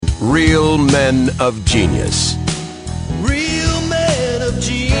Real men of genius. Real men of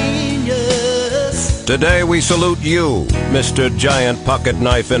genius. Today we salute you, Mr. Giant Pocket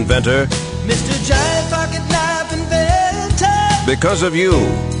Knife Inventor. Mr. Giant Pocket Knife Inventor. Because of you,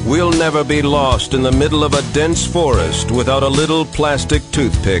 we'll never be lost in the middle of a dense forest without a little plastic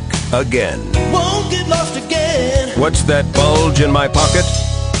toothpick again. Won't get lost again. What's that bulge in my pocket?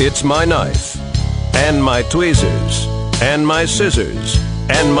 It's my knife, and my tweezers, and my scissors,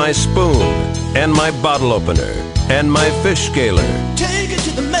 and my spoon, and my bottle opener, and my fish scaler, Take it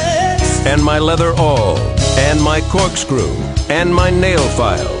to the max. and my leather awl, and my corkscrew, and my nail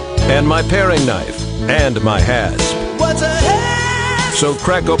file, and my paring knife, and my hasp. What's a hasp? So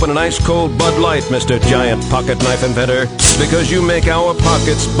crack open an ice cold Bud Light, Mr. Giant Pocket Knife Inventor, because you make our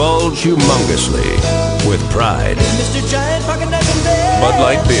pockets bulge humongously with pride. Mr. Giant Pocket Knife Inventor. Bud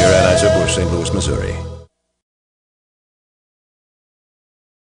Light Beer, Anheuser-Busch, St. Louis, Missouri.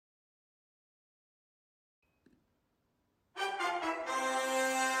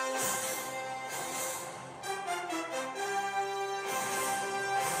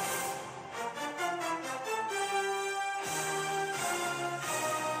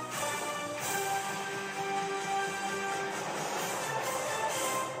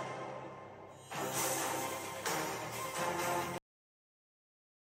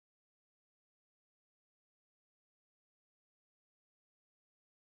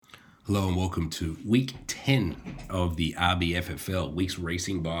 Hello and welcome to week 10 of the RBFFL, weeks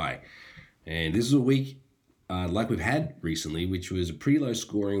racing by. And this is a week like we've had recently, which was a pretty low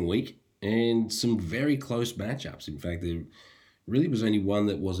scoring week and some very close matchups. In fact, there really was only one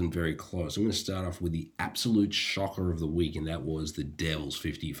that wasn't very close. I'm going to start off with the absolute shocker of the week, and that was the Devils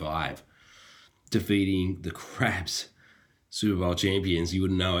 55 defeating the Crabs Super Bowl champions, you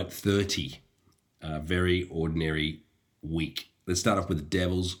wouldn't know it, 30. Very ordinary week. Let's start off with the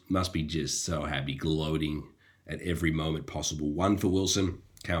Devils. Must be just so happy, gloating at every moment possible. 1 for Wilson,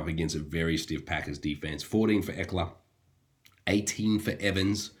 came up against a very stiff Packers defense. 14 for Eckler, 18 for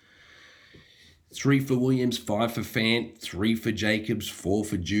Evans, 3 for Williams, 5 for Fant, 3 for Jacobs, 4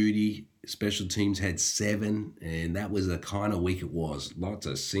 for Judy. Special teams had 7, and that was the kind of week it was. Lots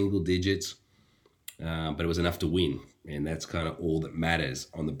of single digits, but it was enough to win, and that's kind of all that matters.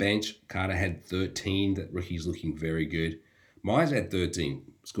 On the bench, Carter had 13. That rookie's looking very good. Myers had 13,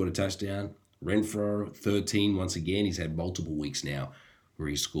 scored a touchdown. Renfro, 13 once again. He's had multiple weeks now where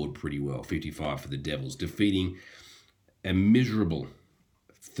he scored pretty well. 55 for the Devils, defeating a miserable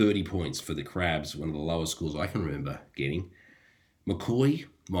 30 points for the Crabs, one of the lowest scores I can remember getting. McCoy,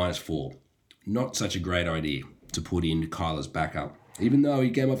 -4. Not such a great idea to put in Kyler's backup, even though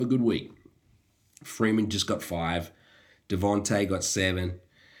he came off a good week. Freeman just got 5. Devontae got 7.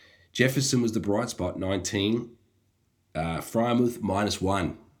 Jefferson was the bright spot, 19. Frymouth,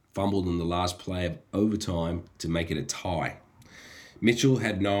 -1. Fumbled in the last play of overtime to make it a tie. Mitchell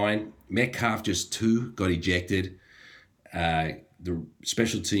had 9. Metcalf just 2, got ejected. The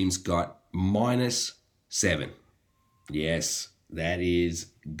special teams got -7. Yes, that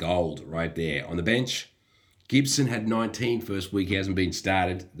is gold right there. On the bench, Gibson had 19. First week, he hasn't been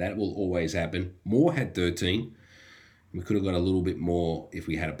started. That will always happen. Moore had 13. We could have got a little bit more if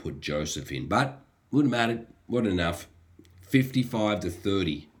we had to put Joseph in, but wouldn't have mattered. Wasn't enough.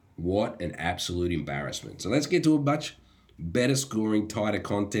 55-30. What an absolute embarrassment. So let's get to a much better scoring, tighter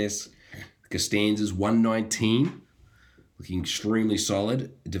contest. Costanza's 119, looking extremely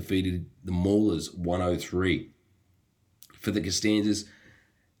solid, defeated the Maulers 103. For the Costanzas,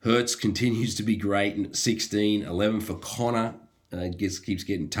 Hurts continues to be great in 16, 11 for Connor. Keeps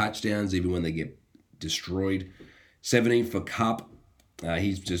getting touchdowns even when they get destroyed. 17 for Cup.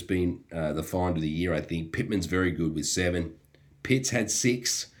 He's just been the find of the year, I think. Pittman's very good with 7. Pitts had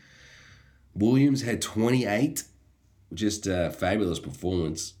 6. Williams had 28. Just a fabulous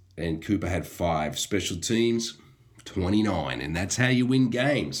performance. And Cooper had 5. Special teams, 29. And that's how you win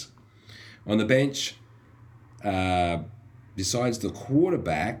games. On the bench, besides the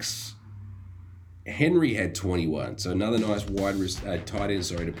quarterbacks, Henry had 21. So another nice tight end,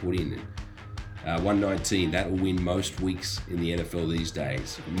 to put in. 119. That will win most weeks in the NFL these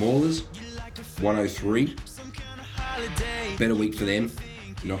days. Maulers, 103. Better week for them.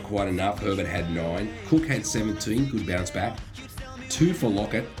 Not quite enough. Herbert had 9. Cook had 17. Good bounce back. 2 for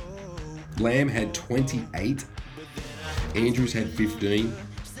Lockett. Lamb had 28. Andrews had 15.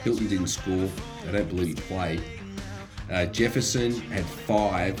 Hilton didn't score. I don't believe he played. Jefferson had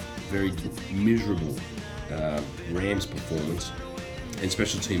 5. Very miserable Rams performance. And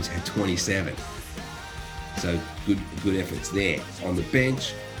special teams had 27. So good efforts there. On the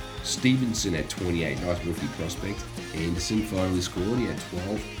bench, Stevenson at 28. Nice rookie prospect. Anderson finally scored. He had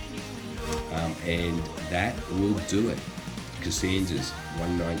 12. And that will do it. Cosenza's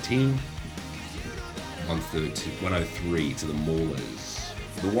 119, 103 to the Maulers.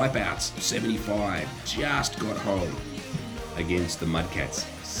 The Wipeouts, 75, just got home against the Mudcats,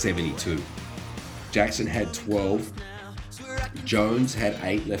 72. Jackson had 12. Jones had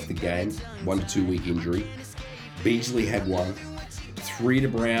 8 left the game, 1 to 2 week injury. Beasley had 1. 3 to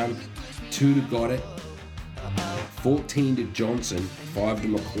Brown, 2 to Goddard, 14 to Johnson, 5 to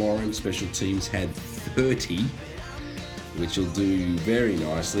McLaurin. Special teams had 30, which will do very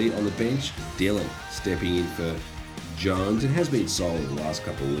nicely. On the bench, Dylan stepping in for Jones. It has been solid the last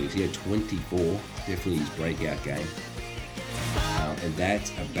couple of weeks. He had 24, definitely his breakout game. And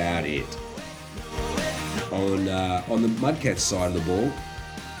that's about it. On the Mudcats side of the ball,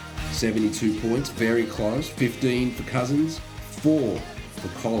 72 points, very close. 15 for Cousins, 4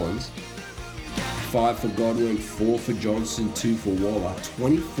 for Collins, 5 for Godwin, 4 for Johnson, 2 for Waller,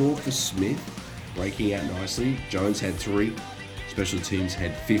 24 for Smith, breaking out nicely. Jones had 3. Special teams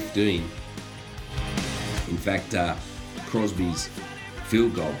had 15. In fact, Crosby's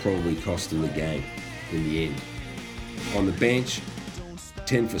field goal probably cost him the game in the end. On the bench,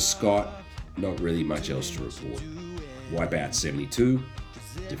 10 for Scott, not really much else to report. Wipeout 72,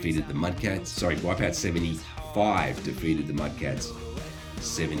 defeated the Mudcats. Sorry, Wipeout 75 defeated the Mudcats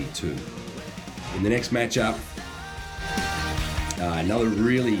 72. In the next matchup, another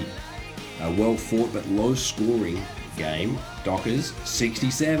really well fought but low scoring game. Dockers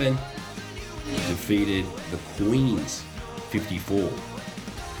 67 defeated the Queens 54.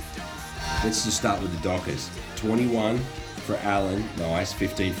 Let's just start with the Dockers. 21 for Allen, nice.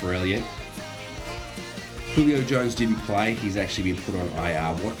 15 for Elliott. Julio Jones didn't play. He's actually been put on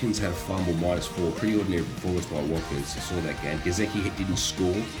IR. Watkins had a fumble, -4. Pretty ordinary performance by Watkins. I saw that game. Gesicki didn't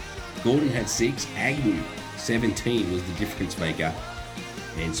score. Gordon had 6. Agnew, 17, was the difference maker.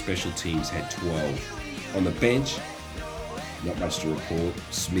 And special teams had 12. On the bench, not much to report.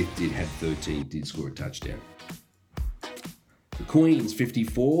 Smith did have 13, did score a touchdown. The Queens,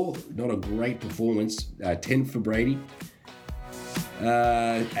 54, not a great performance. 10 for Brady.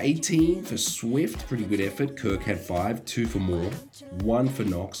 18 for Swift, pretty good effort. Kirk had 5, 2 for Moore, 1 for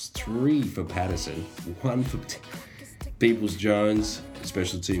Knox, 3 for Patterson, 1 for Peoples-Jones.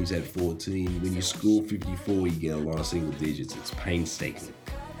 Special teams had 14. When you score 54, you get a lot of single digits. It's painstaking.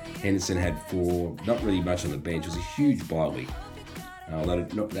 Henderson had 4, not really much on the bench. It was a huge bye week, although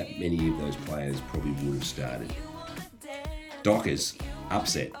not that many of those players probably would have started. Dockers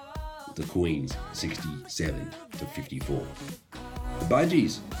upset the Queens 67 to 54. The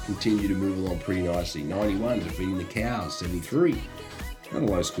Budgies continue to move along pretty nicely. 91 defeating the Cows 73. Not a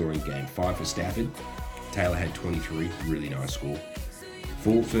low scoring game. 5 for Stafford. Taylor had 23, really nice score.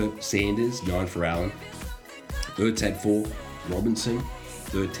 4 for Sanders, 9 for Allen. Ertz had 4. Robinson,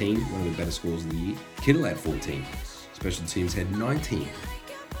 13, one of the better scores of the year. Kittle had 14. Special teams had 19.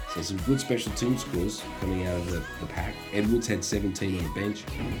 So some good special team scores coming out of the pack. Edwards had 17 on the bench.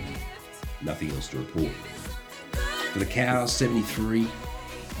 Nothing else to report. For the Cows, 73.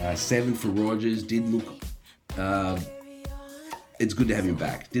 7 for Rogers. Did look... it's good to have him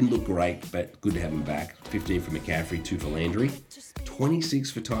back. Didn't look great, but good to have him back. 15 for McCaffrey, 2 for Landry.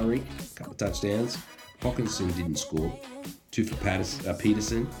 26 for Tyreek, a couple of touchdowns. Hawkinson didn't score. 2 for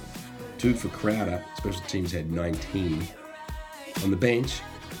Peterson. 2 for Crowder. Special teams had 19. On the bench,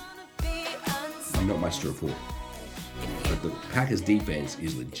 not much to report. But the Packers defense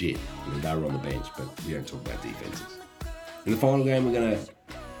is legit. I mean, they were on the bench, but we don't talk about defenses. In the final game, we're going to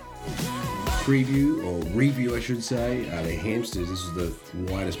preview, or review I should say, the Hamsters. This is the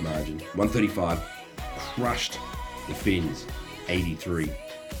widest margin. 135 crushed the Finns, 83.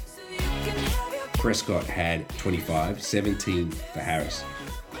 Prescott had 25, 17 for Harris.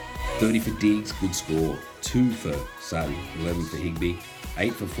 30 for Diggs, good score. 2 for Sutton, 11 for Higbee.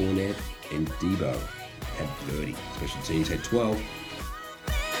 8 for Fournette, and Debo had 30. Special teams had 12.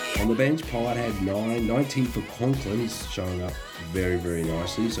 On the bench, Pollard had 9, 19 for Conklin. He's showing up very, very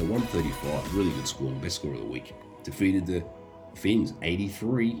nicely. So 135, really good score, best score of the week. Defeated the Finns,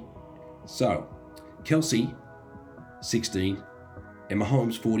 83. So, Kelsey, 16, and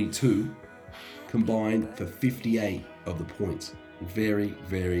Mahomes, 42, combined for 58 of the points. Very,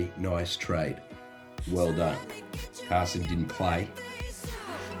 very nice trade. Well done. Carson didn't play.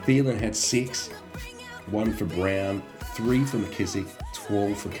 Thielen had 6, 1 for Brown, 3 for McKissick,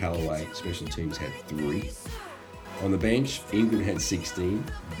 12 for Callaway. Special teams had 3. On the bench, Ingram had 16,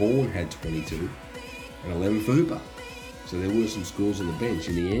 Bourne had 22, and 11 for Hooper. So there were some scores on the bench.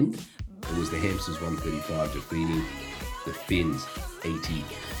 In the end, it was the Hamsters 135 defeating the Finns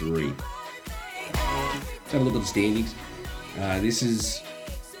 83. Let's have a look at the standings. This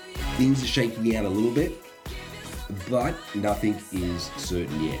things are shaking out a little bit, but nothing is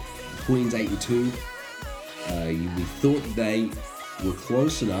certain yet. Queens 8-2. We thought they were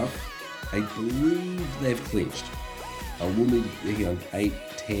close enough. I believe they've clinched. A woman,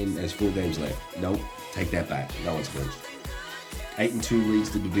 8-10, there's 4 games left. Nope, take that back. No one's clinched. 8-2 leads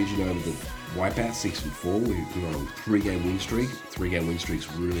the division over the Wipeout, 6-4. We're on a 3-game win streak. 3-game win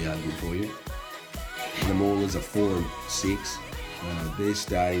streak's really hard good for you. And the Maulers are 4-6. They're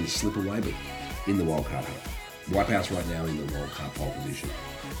starting to slip away, but in the wildcard hunt. Wipeout's right now in the wildcard pole position.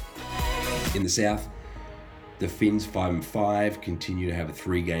 In the South, the Finns 5-5 continue to have a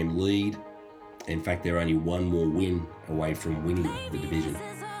 3-game lead. In fact, they're only one more win away from winning the division.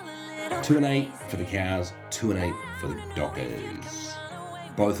 2-8 for the Cows, 2-8 for the Dockers.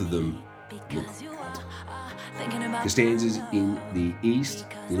 Both of them look hot. Costanza's in the East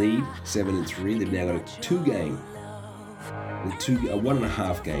lead, 7-3. They've now got a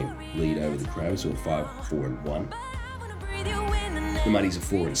 1.5 game lead over the Crabs, who are 5-4-1. The Muddies are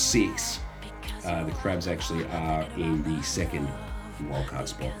 4-6. The Crabs actually are in the second wildcard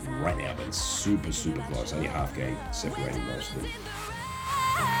spot right now, but it's super, super close. Only a half game separating most of them.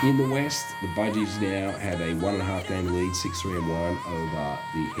 In the West, the Budgies now have a 1.5 game lead, 6-3-1 over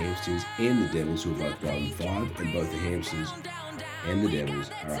the Hamsters and the Devils, who are both 5-5, and both the Hamsters and the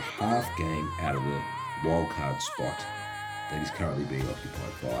Devils are a half game out of the wildcard spot that is currently being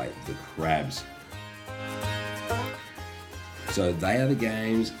occupied by the Crabs. So they are the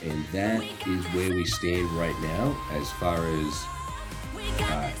games, and that is where we stand right now as far as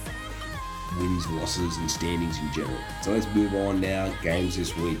wins, losses, and standings in general. So let's move on now. Games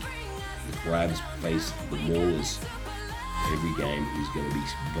this week. The Crabs face the Maulers. Every game is going to be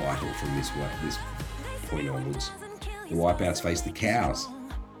vital from this point onwards. The Wipeouts face the Cows,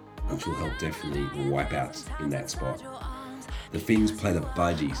 which will help definitely the Wipeouts in that spot. The Finns play the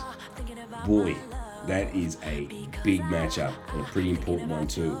Budgies. Boy, that is a big matchup and a pretty important one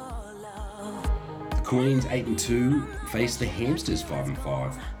too. The Queens 8-2 face the Hamsters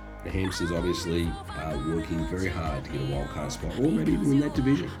 5-5. The Hamsters obviously are working very hard to get a wildcard spot, or maybe even win that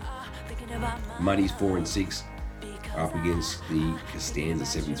division. Muddies 4-6 are up against the Costanza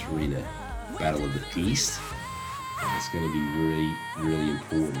 7-3 in a battle of the East. It's going to be really, really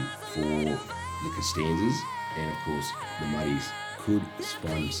important for the Costanzas, and of course the Muddies could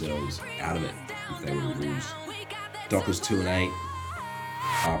find themselves out of it if they were to lose. Dockers 2-8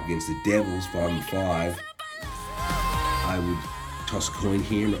 up against the Devils 5-5. I would toss a coin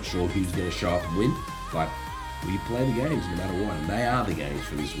here, not sure who's going to show up and win, but we play the games no matter what, and they are the games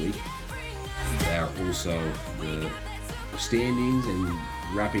for this week. They are also the standings, and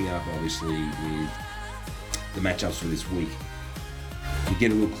wrapping up obviously with the matchups for this week. We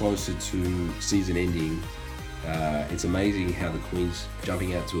get a little closer to season ending. It's amazing how the Queens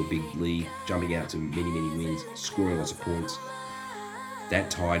jumping out to a big lead, jumping out to many, many wins, scoring lots of points.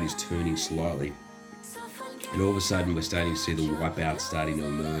 That tide is turning slightly. And all of a sudden, we're starting to see the Wipeouts starting to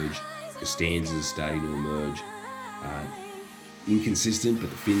emerge. The Stanzas are starting to emerge. Inconsistent, but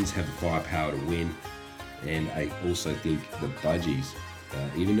the Finns have the firepower to win. And I also think the Budgies,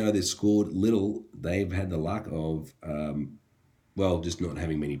 even though they've scored little, they've had the luck of, just not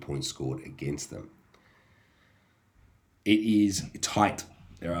having many points scored against them. It is tight.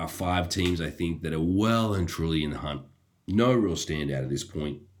 There are 5 teams, I think, that are well and truly in the hunt. No real standout at this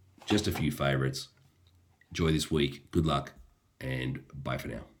point. Just a few favourites. Enjoy this week. Good luck, and bye for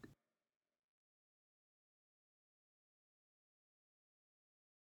now.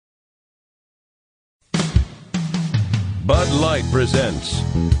 Bud Light presents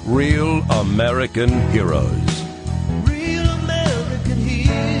Real American Heroes. Real American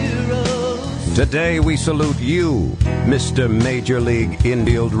heroes. Today we salute you, Mr. Major League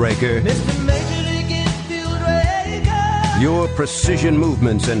Infield Raker. Mr. Major League Infield Raker. Your precision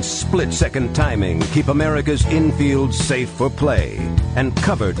movements and split-second timing keep America's infield safe for play and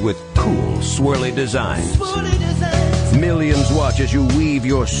covered with cool, swirly designs. Fully designed. Millions watch as you weave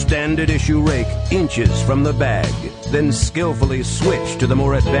your standard issue rake inches from the bag, then skillfully switch to the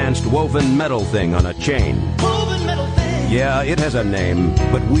more advanced woven metal thing on a chain. Woven metal thing. Yeah, it has a name,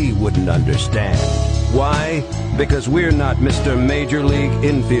 but we wouldn't understand. Why? Because we're not Mr. Major League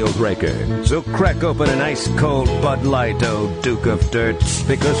Infield Raker. So crack open an ice-cold Bud Light, oh Duke of Dirt.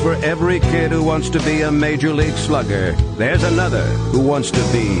 Because for every kid who wants to be a Major League Slugger, there's another who wants to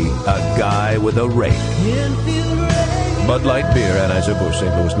be a guy with a rake. Infield Raker. Bud Light Beer, Anheuser-Busch,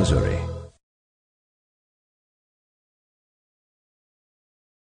 St. Louis, Missouri.